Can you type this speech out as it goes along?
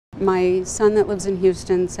My son that lives in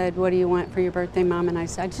Houston said, "What do you want for your birthday, Mom?" And I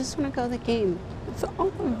said, "I just want to go to the game with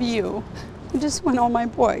all of you. I just want all my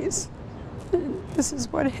boys." And this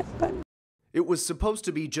is what happened. It was supposed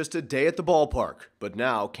to be just a day at the ballpark, but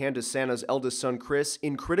now Candace Santa's eldest son, Chris,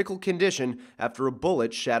 in critical condition after a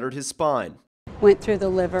bullet shattered his spine. Went through the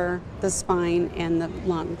liver, the spine, and the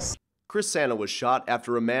lungs. Chris Santa was shot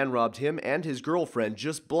after a man robbed him and his girlfriend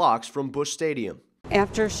just blocks from Busch Stadium.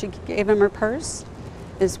 After she gave him her purse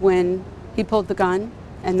is when he pulled the gun,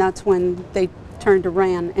 and that's when they turned and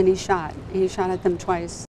ran, and he shot. He shot at them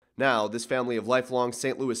twice. Now, this family of lifelong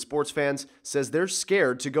St. Louis sports fans says they're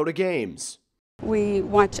scared to go to games. We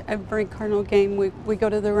watch every Cardinal game. We go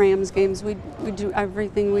to the Rams games. We do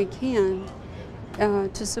everything we can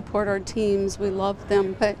to support our teams. We love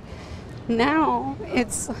them, but now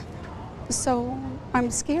it's so I'm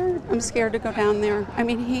scared. I'm scared to go down there. I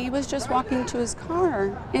mean, he was just walking to his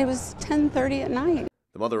car. It was 10:30 at night.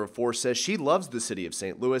 The mother of four says she loves the city of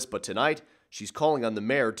St. Louis, but tonight she's calling on the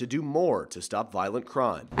mayor to do more to stop violent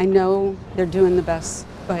crime. I know they're doing the best,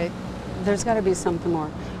 but there's got to be something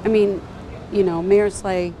more. I mean, you know, Mayor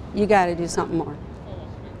Slay, you got to do something more.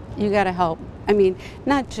 You got to help. I mean,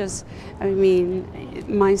 not just,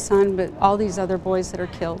 my son, but all these other boys that are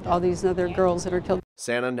killed, all these other girls that are killed.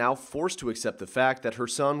 Santa now forced to accept the fact that her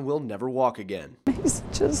son will never walk again. He's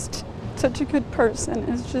just such a good person.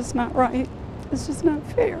 It's just not right. It's just not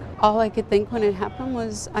fair. All I could think when it happened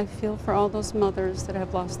was I feel for all those mothers that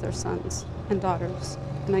have lost their sons and daughters.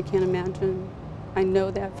 And I can't imagine. I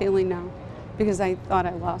know that feeling now because I thought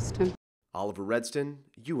I lost him. Oliver Redsten,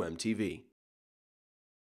 UMTV.